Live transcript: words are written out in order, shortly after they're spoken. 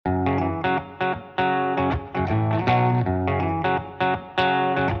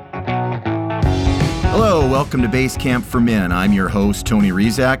welcome to Base Camp for Men. I'm your host, Tony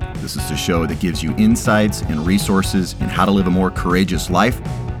Rizak. This is the show that gives you insights and resources in how to live a more courageous life.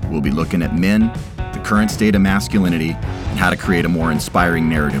 We'll be looking at men, the current state of masculinity, and how to create a more inspiring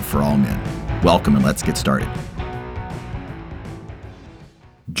narrative for all men. Welcome, and let's get started.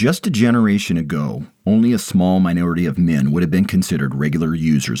 Just a generation ago, only a small minority of men would have been considered regular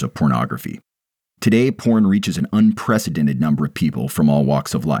users of pornography. Today, porn reaches an unprecedented number of people from all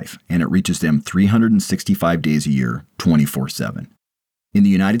walks of life, and it reaches them 365 days a year, 24/7. In the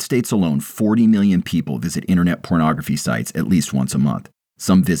United States alone, 40 million people visit internet pornography sites at least once a month.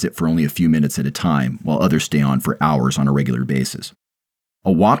 Some visit for only a few minutes at a time, while others stay on for hours on a regular basis.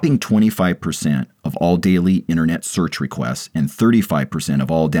 A whopping 25% of all daily internet search requests and 35% of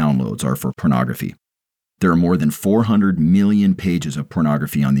all downloads are for pornography. There are more than 400 million pages of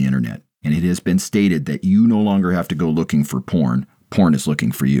pornography on the internet, and it has been stated that you no longer have to go looking for porn. Porn is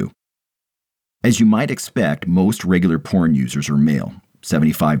looking for you. As you might expect, most regular porn users are male,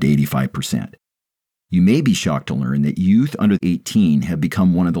 75 to 85%. You may be shocked to learn that youth under 18 have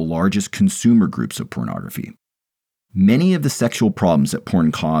become one of the largest consumer groups of pornography. Many of the sexual problems that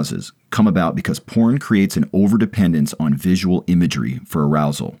porn causes come about because porn creates an overdependence on visual imagery for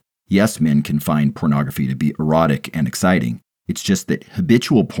arousal. Yes, men can find pornography to be erotic and exciting. It's just that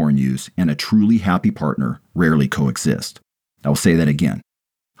habitual porn use and a truly happy partner rarely coexist. I'll say that again.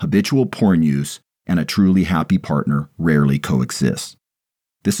 Habitual porn use and a truly happy partner rarely coexist.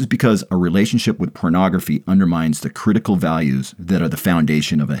 This is because a relationship with pornography undermines the critical values that are the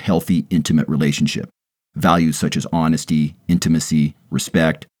foundation of a healthy, intimate relationship. Values such as honesty, intimacy,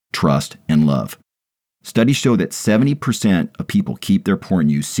 respect, trust, and love. Studies show that 70% of people keep their porn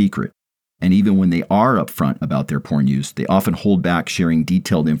use secret. And even when they are upfront about their porn use, they often hold back sharing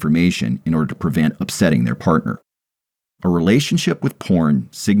detailed information in order to prevent upsetting their partner. A relationship with porn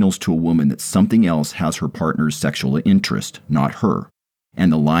signals to a woman that something else has her partner's sexual interest, not her.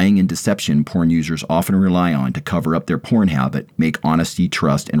 And the lying and deception porn users often rely on to cover up their porn habit make honesty,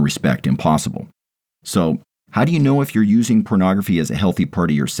 trust, and respect impossible. So, how do you know if you're using pornography as a healthy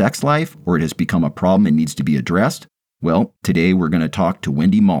part of your sex life or it has become a problem and needs to be addressed? Well, today we're going to talk to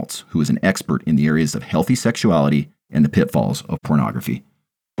Wendy Maltz, who is an expert in the areas of healthy sexuality and the pitfalls of pornography.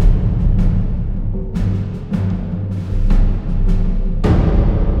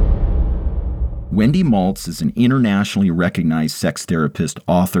 Wendy Maltz is an internationally recognized sex therapist,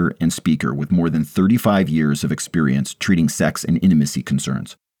 author, and speaker with more than 35 years of experience treating sex and intimacy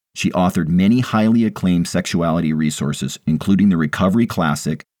concerns. She authored many highly acclaimed sexuality resources, including the Recovery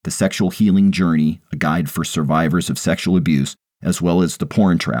Classic, The Sexual Healing Journey, a guide for survivors of sexual abuse, as well as The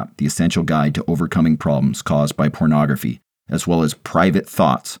Porn Trap, the essential guide to overcoming problems caused by pornography, as well as Private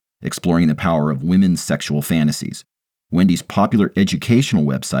Thoughts, exploring the power of women's sexual fantasies. Wendy's popular educational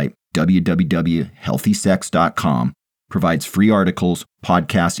website, www.healthysex.com, provides free articles,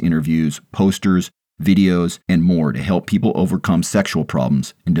 podcast interviews, posters, videos, and more to help people overcome sexual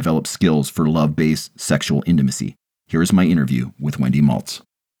problems and develop skills for love-based sexual intimacy. Here is my interview with Wendy Maltz.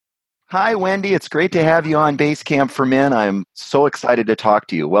 Hi, Wendy. It's great to have you on Base Camp for Men. I'm so excited to talk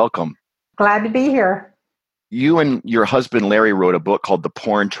to you. Welcome. Glad to be here. You and your husband, Larry, wrote a book called The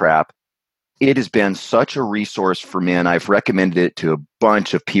Porn Trap. It has been such a resource for men. I've recommended it to a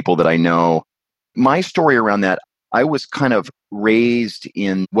bunch of people that I know. My story around that, I was kind of raised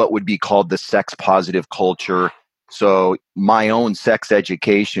in what would be called the sex positive culture. So my own sex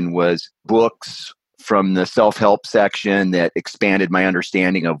education was books from the self-help section that expanded my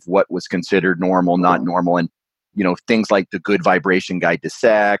understanding of what was considered normal, not normal. And, things like the Good Vibration Guide to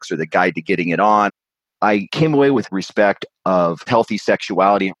Sex or the Guide to Getting It On. I came away with respect of healthy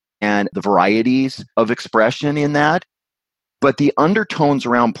sexuality and the varieties of expression in that. But the undertones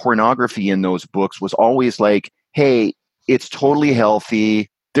around pornography in those books was always like, hey, it's totally healthy.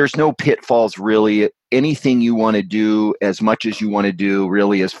 There's no pitfalls, really. Anything you want to do, as much as you want to do,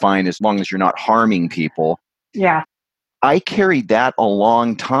 really is fine as long as you're not harming people. Yeah. I carried that a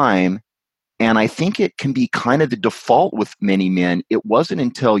long time, and I think it can be kind of the default with many men. It wasn't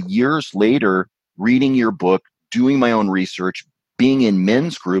until years later, reading your book, doing my own research, being in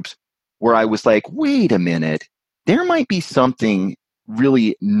men's groups, where I was like, wait a minute, there might be something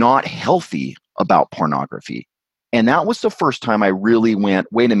really not healthy about pornography. And that was the first time I really went,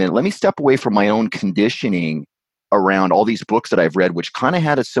 wait a minute, let me step away from my own conditioning around all these books that I've read, which kind of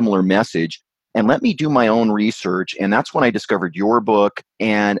had a similar message, and let me do my own research. And that's when I discovered your book,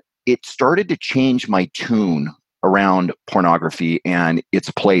 and it started to change my tune around pornography and its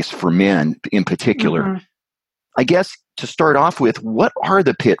place for men in particular. Mm-hmm. I guess to start off with, what are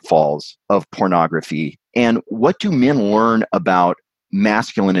the pitfalls of pornography, and what do men learn about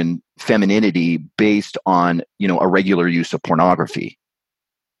masculine and femininity based on, a regular use of pornography?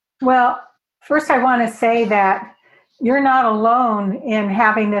 Well, first I want to say that you're not alone in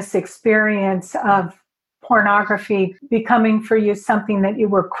having this experience of pornography becoming for you something that you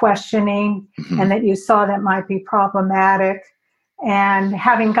were questioning and that you saw that might be problematic, and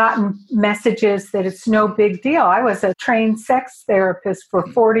having gotten messages that it's no big deal. I was a trained sex therapist for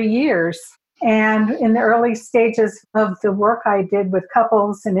 40 years. And in the early stages of the work I did with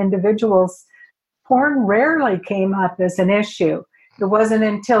couples and individuals, porn rarely came up as an issue. It wasn't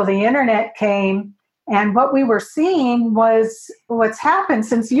until the internet came, and what we were seeing was what's happened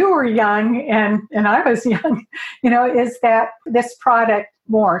since you were young and I was young, is that this product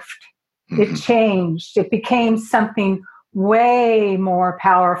morphed. It changed. It became something way more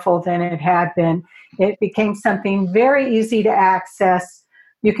powerful than it had been. It became something very easy to access.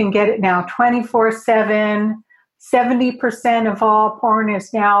 You can get it now 24/7. 70% of all porn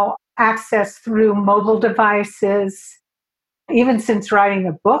is now accessed through mobile devices. Even since writing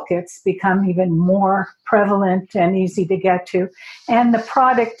the book, it's become even more prevalent and easy to get to. And the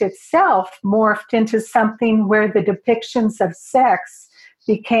product itself morphed into something where the depictions of sex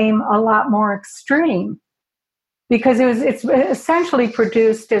became a lot more extreme, because it's essentially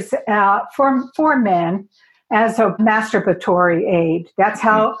produced as for men as a masturbatory aid. That's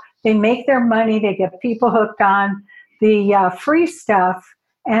how they make their money. They get people hooked on the free stuff.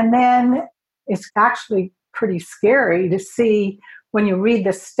 And then it's actually pretty scary to see when you read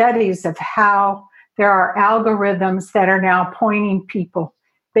the studies of how there are algorithms that are now pointing people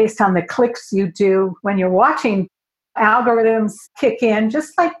based on the clicks you do when you're watching. Algorithms kick in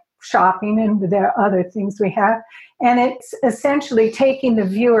just like shopping and the other things we have. And it's essentially taking the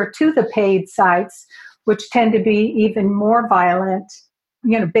viewer to the paid sites, which tend to be even more violent,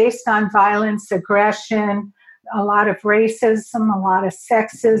 based on violence, aggression, a lot of racism, a lot of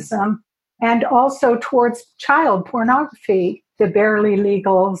sexism, and also towards child pornography, the barely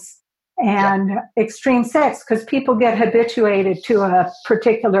legals, and extreme sex, because people get habituated to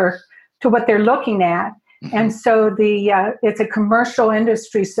to what they're looking at. And so it's a commercial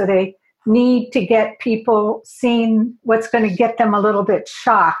industry, so they need to get people seeing what's going to get them a little bit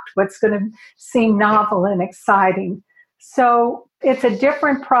shocked, what's going to seem novel and exciting. So it's a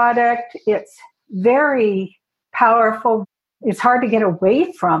different product. It's very powerful. It's hard to get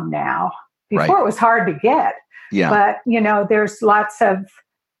away from now. Before it was hard to get. Yeah. But, there's lots of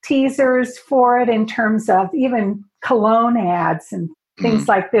teasers for it in terms of even cologne ads and things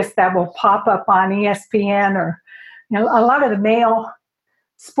like this that will pop up on ESPN, or, a lot of the male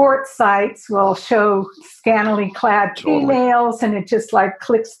sports sites will show scantily clad females, and it just like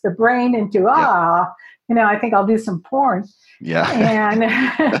clicks the brain into, I think I'll do some porn. Yeah. And,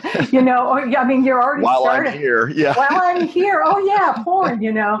 you're already While started. I'm here. Yeah. While I'm here. Oh, yeah, porn,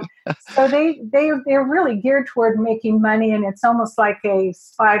 So they're really geared toward making money, and it's almost like a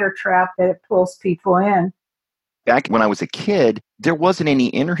spider trap that it pulls people in. Back when I was a kid, there wasn't any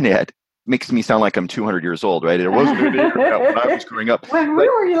internet. Makes me sound like I'm 200 years old, right? There wasn't any internet when I was growing up. When we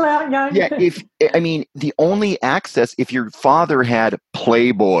were young. Yeah, the only access, if your father had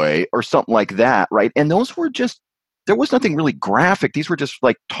Playboy or something like that, right? And those were there was nothing really graphic. These were just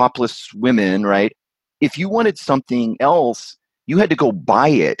like topless women, right? If you wanted something else, you had to go buy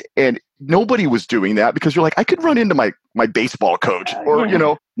it. And nobody was doing that, because you're like, I could run into my baseball coach or,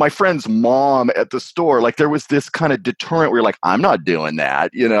 my friend's mom at the store. Like, there was this kind of deterrent where you're like, I'm not doing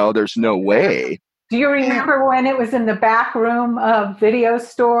that. There's no way. Do you remember when it was in the back room of video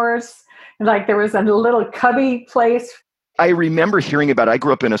stores? Like, there was a little cubby place. I remember hearing about it. I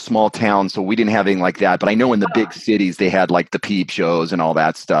grew up in a small town, so we didn't have anything like that. But I know in the big cities, they had like the peep shows and all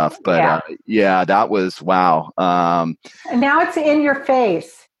that stuff. But that was, wow. And now it's in your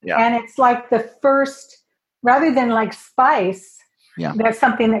face. Yeah. And it's like the first, rather than like spice, that's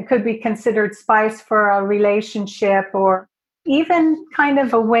something that could be considered spice for a relationship, or even kind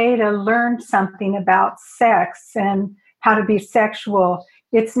of a way to learn something about sex and how to be sexual.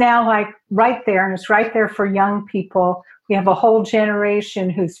 It's now like right there, and it's right there for young people. We have a whole generation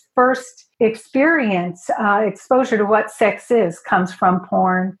whose first exposure to what sex is, comes from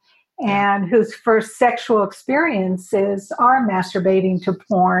porn, and whose first sexual experiences are masturbating to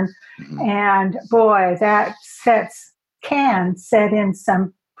porn. And boy, that can set in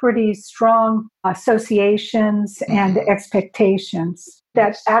some pretty strong associations and expectations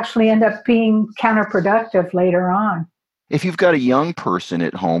that actually end up being counterproductive later on. If you've got a young person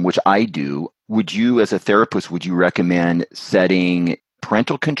at home, which I do, would you, as a therapist, would you recommend setting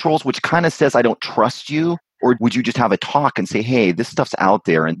parental controls, which kind of says, I don't trust you? Or would you just have a talk and say, hey, this stuff's out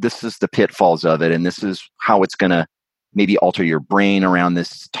there and this is the pitfalls of it and this is how it's going to maybe alter your brain around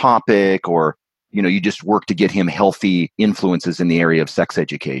this topic, or you just work to get him healthy influences in the area of sex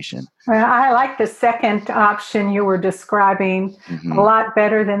education? Well, I like the second option you were describing a lot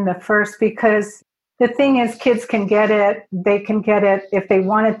better than the first, because the thing is, kids can get it. They can get it if they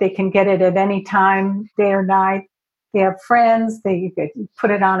want it. They can get it at any time, day or night. They have friends. You can put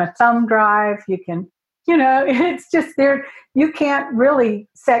it on a thumb drive. You can, it's just there. You can't really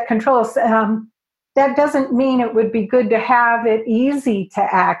set controls. That doesn't mean it would be good to have it easy to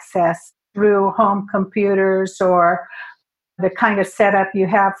access through home computers or the kind of setup you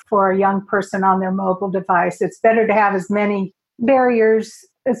have for a young person on their mobile device. It's better to have as many barriers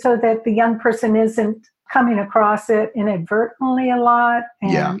so that the young person isn't coming across it inadvertently a lot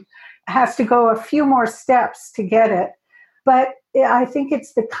and has to go a few more steps to get it. But I think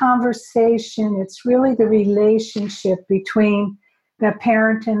it's the conversation. It's really the relationship between the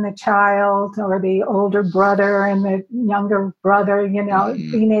parent and the child, or the older brother and the younger brother,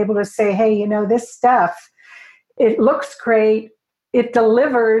 being able to say, hey, this stuff, it looks great, it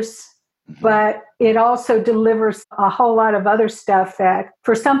delivers, but it also delivers a whole lot of other stuff that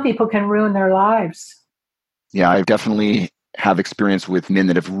for some people can ruin their lives. Yeah, I definitely have experience with men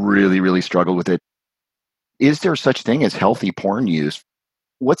that have really, really struggled with it. Is there such thing as healthy porn use?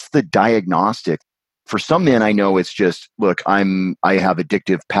 What's the diagnostic? For some men, I know it's just, look, I have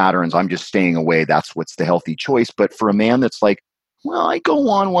addictive patterns. I'm just staying away. That's what's the healthy choice. But for a man that's like, well, I go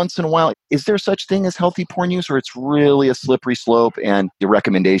on once in a while. Is there such thing as healthy porn use, or it's really a slippery slope? And the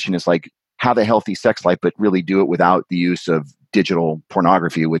recommendation is like, have a healthy sex life, but really do it without the use of digital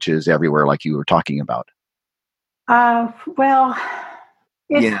pornography, which is everywhere, like you were talking about. Well,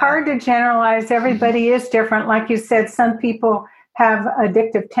 it's hard to generalize. Everybody is different. Like you said, some people have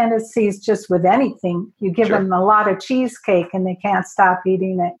addictive tendencies just with anything. You give them a lot of cheesecake and they can't stop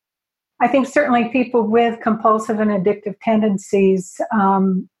eating it. I think certainly people with compulsive and addictive tendencies,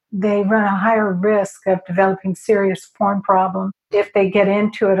 they run a higher risk of developing serious porn problems if they get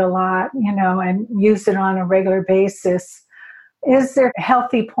into it a lot, and use it on a regular basis. Is there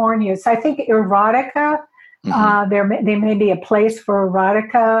healthy porn use? I think erotica, there may be a place for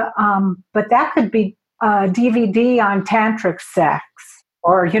erotica, but that could be a DVD on tantric sex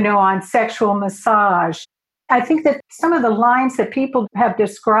or, on sexual massage. I think that some of the lines that people have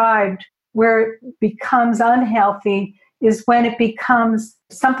described where it becomes unhealthy is when it becomes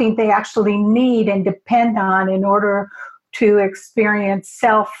something they actually need and depend on in order to experience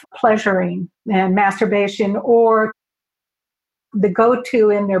self-pleasuring and masturbation, or the go-to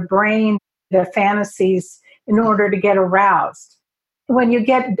in their brain, the fantasies, in order to get aroused. When you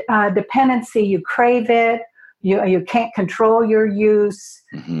get dependency, you crave it. You can't control your use.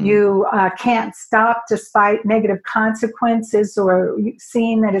 You can't stop despite negative consequences, or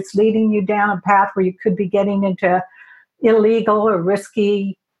seeing that it's leading you down a path where you could be getting into illegal or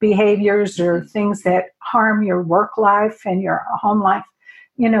risky behaviors or things that harm your work life and your home life.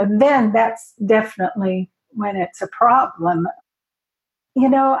 Then that's definitely when it's a problem.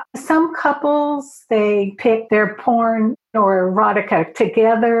 Some couples, they pick their porn or erotica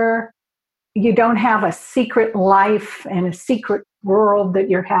together. You don't have a secret life and a secret world that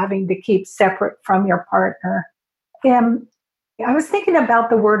you're having to keep separate from your partner. And I was thinking about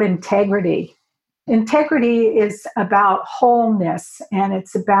the word integrity. Integrity is about wholeness, and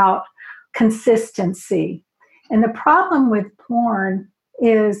it's about consistency. And the problem with porn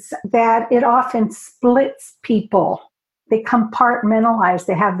is that it often splits people. They compartmentalize.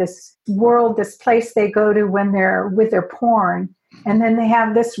 They have this world, this place they go to when they're with their porn. And then they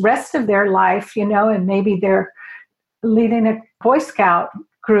have this rest of their life, and maybe they're leading a Boy Scout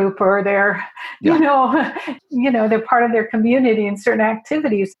group, or they're, they're part of their community in certain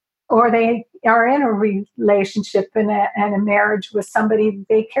activities, or they are in a relationship and a marriage with somebody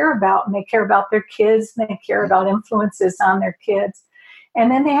they care about, and they care about their kids, and they care about influences on their kids.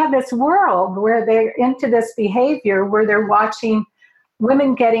 And then they have this world where they're into this behavior where they're watching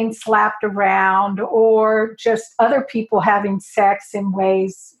women getting slapped around, or just other people having sex in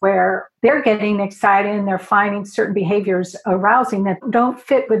ways where they're getting excited and they're finding certain behaviors arousing that don't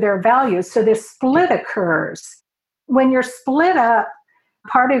fit with their values. So this split occurs. When you're split up,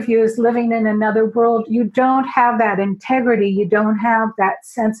 part of you is living in another world. You don't have that integrity. You don't have that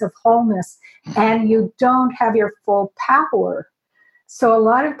sense of wholeness, and you don't have your full power. So a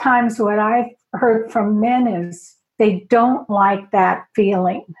lot of times what I've heard from men is they don't like that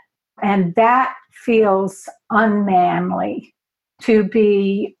feeling. And that feels unmanly, to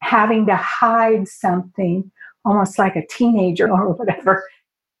be having to hide something, almost like a teenager or whatever,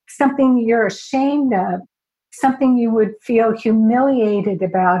 something you're ashamed of, something you would feel humiliated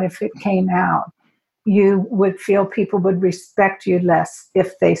about if it came out. you would feel people would respect you less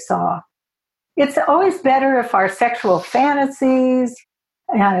if they saw. It's always better if our sexual fantasies,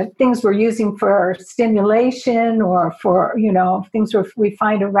 things we're using for stimulation or for, things we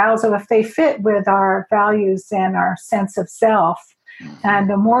find arousal, if they fit with our values and our sense of self. And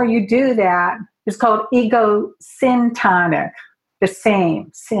the more you do that, it's called ego syntonic, the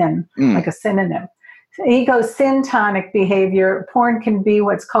same, sin, like a synonym. Ego syntonic behavior, porn can be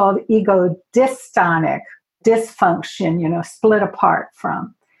what's called ego dystonic, dysfunction, split apart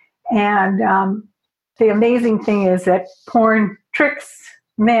from. And the amazing thing is that porn tricks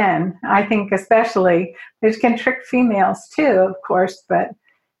men, I think especially, it can trick females too, of course, but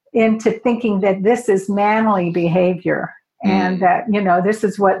into thinking that this is manly behavior and that, this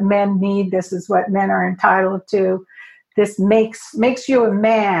is what men need, this is what men are entitled to. This makes you a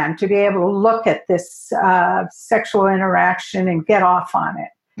man to be able to look at this sexual interaction and get off on it.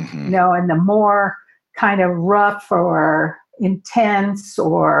 And the more kind of rough or intense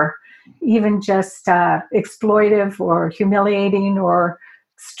or even just exploitive or humiliating or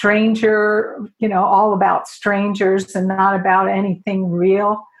stranger, all about strangers and not about anything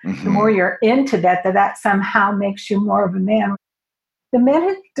real. The more you're into that somehow makes you more of a man. The men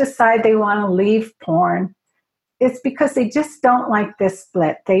who decide they want to leave porn, it's because they just don't like this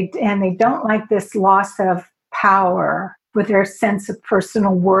split. They don't like this loss of power with their sense of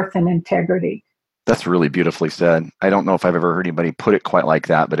personal worth and integrity. That's really beautifully said. I don't know if I've ever heard anybody put it quite like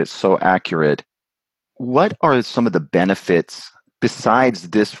that, but it's so accurate. What are some of the benefits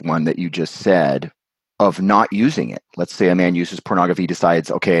besides this one that you just said of not using it? Let's say a man uses pornography, decides,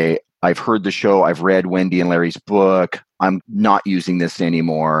 okay, I've heard the show, I've read Wendy and Larry's book, I'm not using this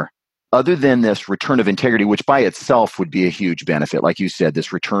anymore. Other than this return of integrity, which by itself would be a huge benefit, like you said,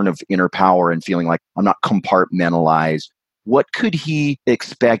 this return of inner power and feeling like I'm not compartmentalized, what could he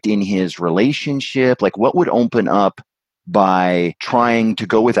expect in his relationship? Like what would open up by trying to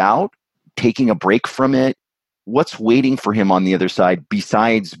go without, taking a break from it? What's waiting for him on the other side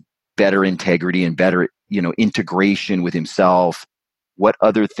besides better integrity and better, integration with himself? What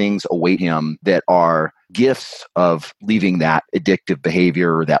other things await him that are gifts of leaving that addictive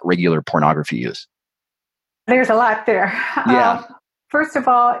behavior or that regular pornography use? There's a lot there. Yeah. First of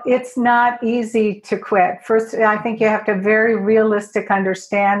all, it's not easy to quit. First, I think you have to have very realistic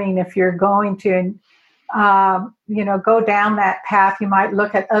understanding if you're going to, go down that path. You might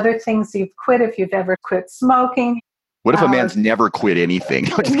look at other things you've quit if you've ever quit smoking. What if a man's never quit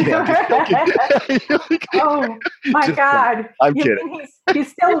anything? I'm just kidding. Oh, my God. I'm kidding.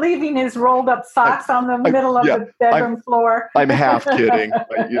 He's still leaving his rolled up socks on the middle of the bedroom floor. I'm half kidding.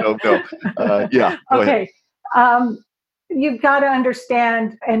 No. Go okay. Ahead. You've got to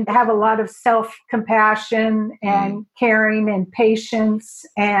understand and have a lot of self-compassion and caring and patience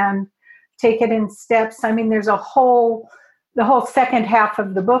and take it in steps. I mean, there's the whole second half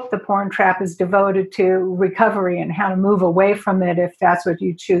of the book, The Porn Trap, is devoted to recovery and how to move away from it if that's what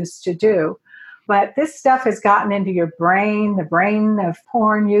you choose to do. But this stuff has gotten into your brain. The brain of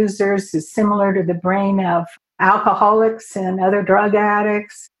porn users is similar to the brain of alcoholics and other drug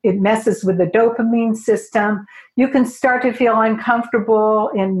addicts. It messes with the dopamine system. You can start to feel uncomfortable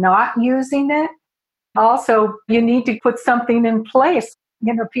in not using it. Also, you need to put something in place.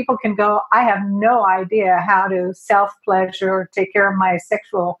 People can go, I have no idea how to self-pleasure or take care of my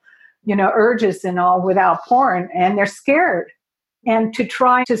sexual, urges and all without porn, and they're scared. And to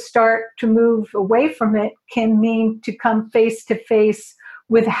try to start to move away from it can mean to come face to face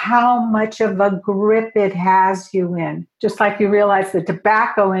with how much of a grip it has you in. Just like you realize the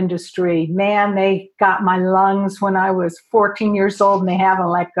tobacco industry, man, they got my lungs when I was 14 years old and they haven't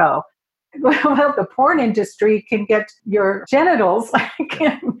let go. Well, the porn industry can get your genitals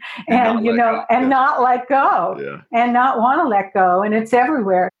and not let go and not want to let go. And it's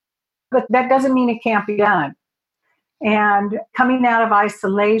everywhere. But that doesn't mean it can't be done. And coming out of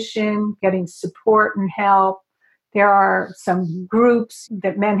isolation, getting support and help. There are some groups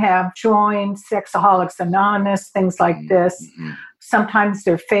that men have joined, Sexaholics Anonymous, things like this. Sometimes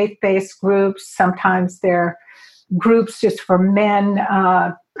they're faith-based groups. Sometimes they're groups just for men,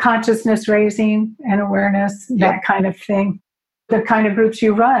 consciousness raising and awareness, that kind of thing. The kind of groups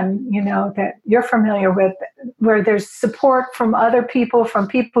you run, that you're familiar with, where there's support from other people, from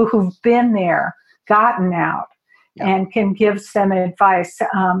people who've been there, gotten out, and can give some advice.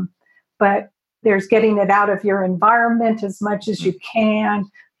 But there's getting it out of your environment as much as you can,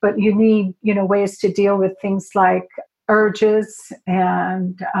 but you need, ways to deal with things like urges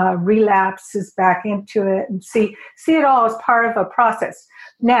and relapses back into it, and see it all as part of a process.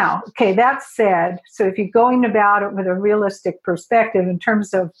 Now, okay, that said, so if you're going about it with a realistic perspective in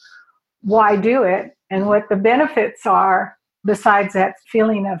terms of why do it and what the benefits are, besides that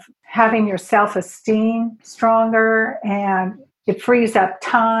feeling of having your self-esteem stronger, and it frees up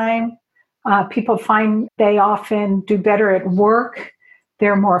time. People find they often do better at work.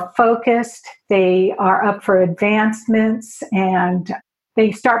 They're more focused. They are up for advancements, and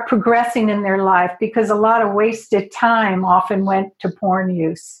they start progressing in their life because a lot of wasted time often went to porn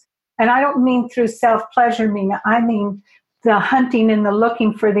use. And I don't mean through self-pleasure, I mean the hunting and the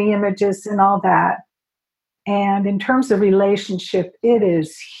looking for the images and all that. And in terms of relationship, it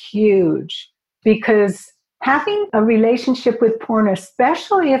is huge, because having a relationship with porn,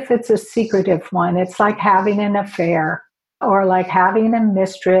 especially if it's a secretive one, it's like having an affair or like having a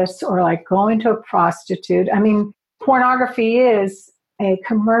mistress or like going to a prostitute. I mean, pornography is a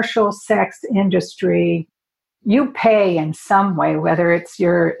commercial sex industry. You pay in some way, whether it's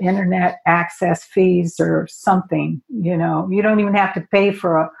your internet access fees or something. You don't even have to pay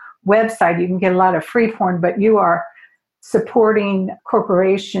for a website. You can get a lot of free porn, but you are supporting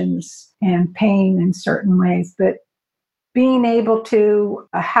corporations and paying in certain ways. But being able to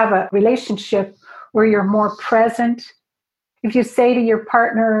have a relationship where you're more present. If you say to your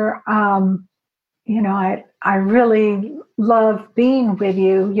partner, I really love being with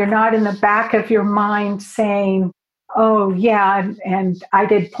you, you're not in the back of your mind saying, oh yeah, and I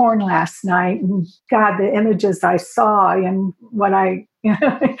did porn last night, and God, the images I saw and what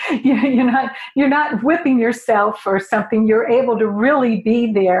you're not whipping yourself or something. You're able to really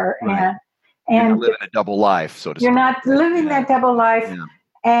be there. Right. And you're not living a double life, so to speak. You're not living that double life. Yeah.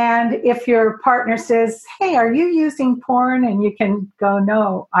 And if your partner says, hey, are you using porn? And you can go,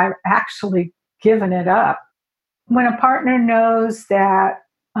 no, I've actually given it up. When a partner knows that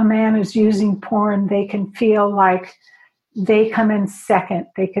a man is using porn, they can feel like they come in second.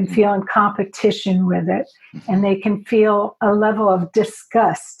 They can feel in competition with it. And they can feel a level of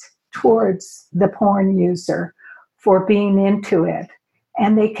disgust towards the porn user for being into it.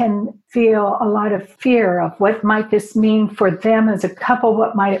 And they can feel a lot of fear of what might this mean for them as a couple?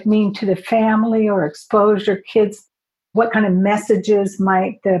 What might it mean to the family or exposure kids? What kind of messages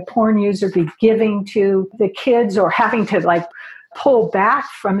might the porn user be giving to the kids, or having to pull back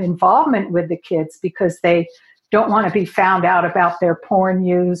from involvement with the kids because they don't want to be found out about their porn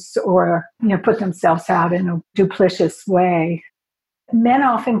use or put themselves out in a duplicitous way. Men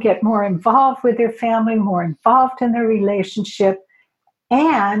often get more involved with their family, more involved in their relationship.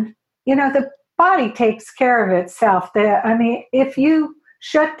 And, the body takes care of itself. If you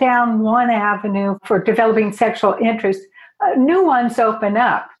shut down one avenue for developing sexual interest, new ones open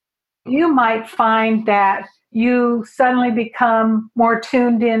up. You might find that you suddenly become more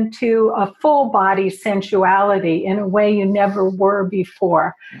tuned into a full body sensuality in a way you never were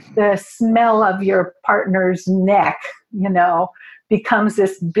before. The smell of your partner's neck, becomes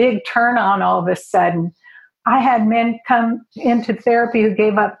this big turn on all of a sudden. I had men come into therapy who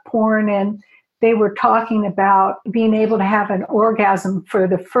gave up porn, and they were talking about being able to have an orgasm for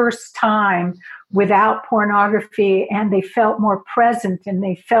the first time without pornography, and they felt more present, and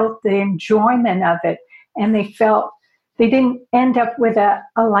they felt the enjoyment of it, and they felt they didn't end up with a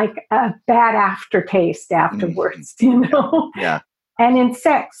bad aftertaste afterwards, Yeah. And in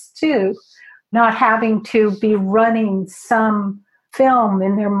sex too, not having to be running some film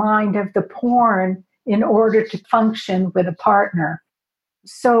in their mind of the porn in order to function with a partner.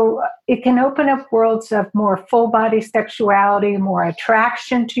 So it can open up worlds of more full body sexuality, more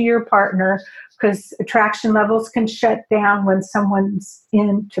attraction to your partner, because attraction levels can shut down when someone's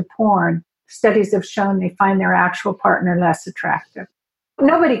into porn. Studies have shown they find their actual partner less attractive.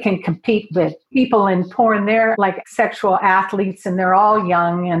 Nobody can compete with people in porn. They're like sexual athletes and they're all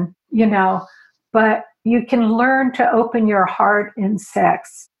young and, but you can learn to open your heart in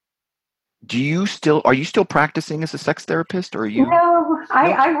sex. Are you still practicing as a sex therapist, or are you? No,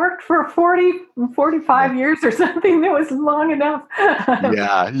 I worked for 45 years or something. That was long enough.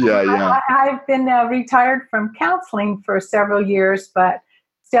 Yeah. I've been retired from counseling for several years, but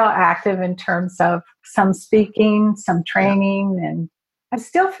still active in terms of some speaking, some training, and I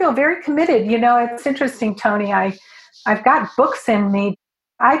still feel very committed. It's interesting, Tony. I've got books in me.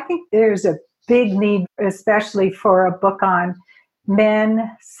 I think there's a big need, especially for a book on men,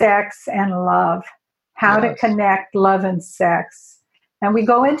 sex, and love, how to connect love and sex. And we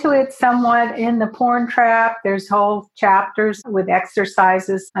go into it somewhat in the Porn Trap. There's whole chapters with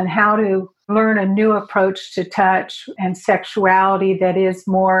exercises on how to learn a new approach to touch and sexuality that is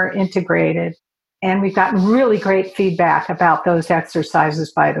more integrated. And we've gotten really great feedback about those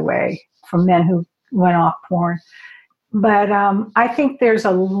exercises, by the way, from men who went off porn. But I think there's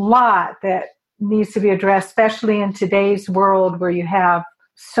a lot that needs to be addressed, especially in today's world where you have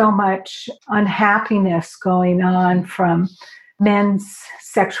so much unhappiness going on from men's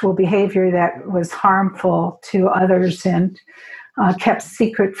sexual behavior that was harmful to others and kept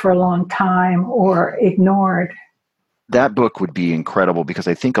secret for a long time or ignored. That book would be incredible, because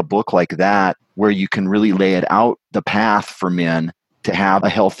I think a book like that, where you can really lay it out, the path for men to have a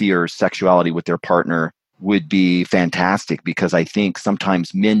healthier sexuality with their partner, would be fantastic, because I think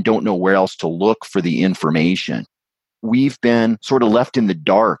sometimes men don't know where else to look for the information. We've been sort of left in the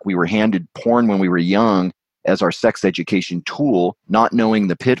dark. We were handed porn when we were young as our sex education tool, not knowing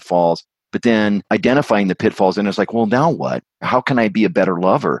the pitfalls, but then identifying the pitfalls. And it's like, well, now what? How can I be a better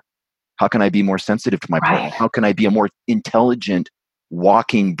lover? How can I be more sensitive to my partner? How can I be a more intelligent,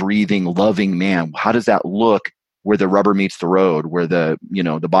 walking, breathing, loving man? How does that look where the rubber meets the road, where the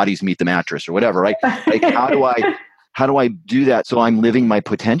bodies meet the mattress or whatever, right? Like, how do I do that so I'm living my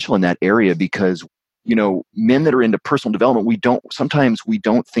potential in that area? Because, men that are into personal development, sometimes we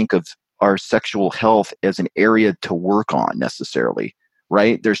don't think of our sexual health as an area to work on necessarily,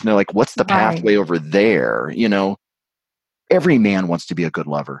 right? There's no what's the pathway over there? Every man wants to be a good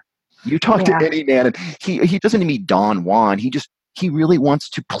lover. You talk to any man, and he doesn't mean Don Juan. He really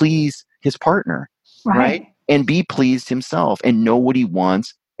wants to please his partner, right? And be pleased himself and know what he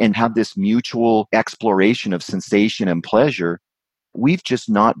wants and have this mutual exploration of sensation and pleasure. We've just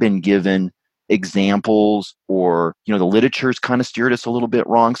not been given examples, or, the literature's kind of steered us a little bit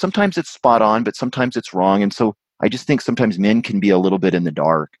wrong. Sometimes it's spot on, but sometimes it's wrong. And so I just think sometimes men can be a little bit in the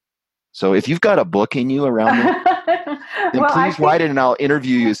dark. So if you've got a book in you around that, then please write it and I'll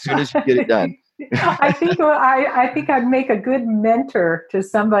interview you as soon as you get it done. I think I'd make a good mentor to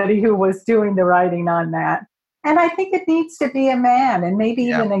somebody who was doing the writing on that. And I think it needs to be a man, and maybe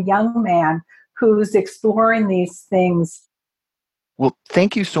even a young man, who's exploring these things. Well,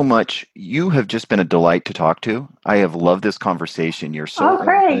 thank you so much. You have just been a delight to talk to. I have loved this conversation. You're so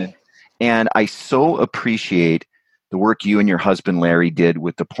great. And I so appreciate the work you and your husband, Larry, did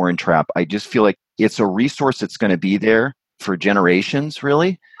with the Porn Trap. I just feel like it's a resource that's going to be there for generations,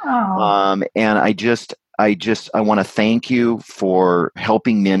 really. And I want to thank you for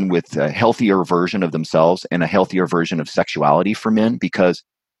helping men with a healthier version of themselves and a healthier version of sexuality for men, because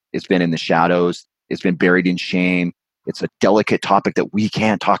it's been in the shadows. It's been buried in shame. It's a delicate topic that we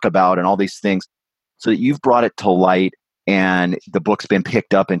can't talk about and all these things. So that you've brought it to light and the book's been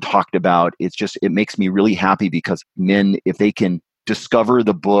picked up and talked about. It makes me really happy, because men, if they can discover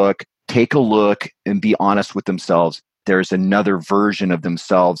the book, take a look and be honest with themselves, there's another version of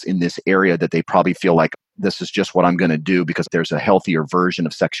themselves in this area that they probably feel like, this is just what I'm going to do, because there's a healthier version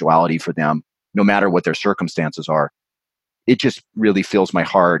of sexuality for them, no matter what their circumstances are. It just really fills my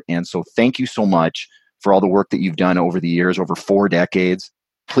heart. And so thank you so much for all the work that you've done over the years, over 4 decades.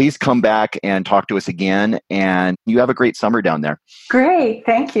 Please come back and talk to us again. And you have a great summer down there. Great.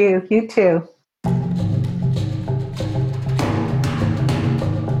 Thank you. You too.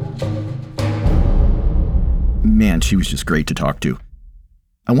 Man, she was just great to talk to.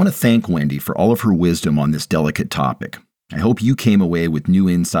 I want to thank Wendy for all of her wisdom on this delicate topic. I hope you came away with new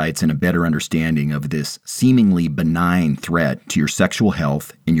insights and a better understanding of this seemingly benign threat to your sexual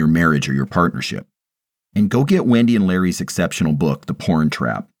health in your marriage or your partnership. And go get Wendy and Larry's exceptional book, The Porn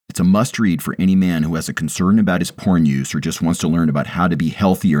Trap. It's a must-read for any man who has a concern about his porn use or just wants to learn about how to be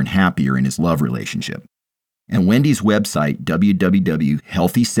healthier and happier in his love relationship. And Wendy's website,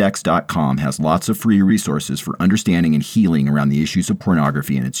 www.healthysex.com, has lots of free resources for understanding and healing around the issues of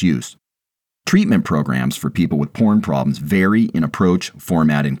pornography and its use. Treatment programs for people with porn problems vary in approach,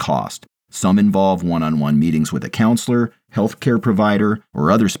 format, and cost. Some involve one-on-one meetings with a counselor, healthcare provider,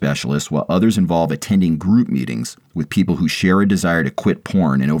 or other specialists, while others involve attending group meetings with people who share a desire to quit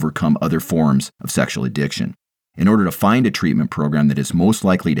porn and overcome other forms of sexual addiction. In order to find a treatment program that is most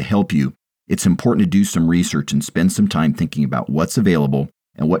likely to help you, it's important to do some research and spend some time thinking about what's available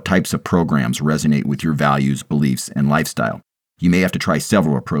and what types of programs resonate with your values, beliefs, and lifestyle. You may have to try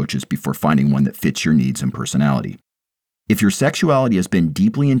several approaches before finding one that fits your needs and personality. If your sexuality has been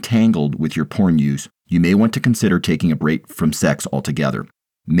deeply entangled with your porn use, you may want to consider taking a break from sex altogether.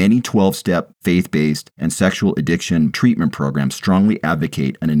 Many 12-step, faith-based, and sexual addiction treatment programs strongly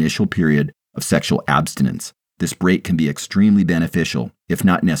advocate an initial period of sexual abstinence. This break can be extremely beneficial, if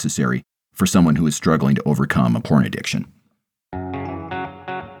not necessary, for someone who is struggling to overcome a porn addiction.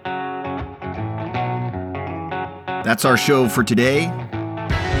 That's our show for today.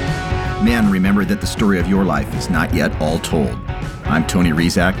 Man, remember that the story of your life is not yet all told. I'm Tony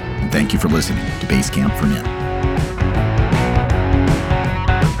Rizak, and thank you for listening to Basecamp for Men.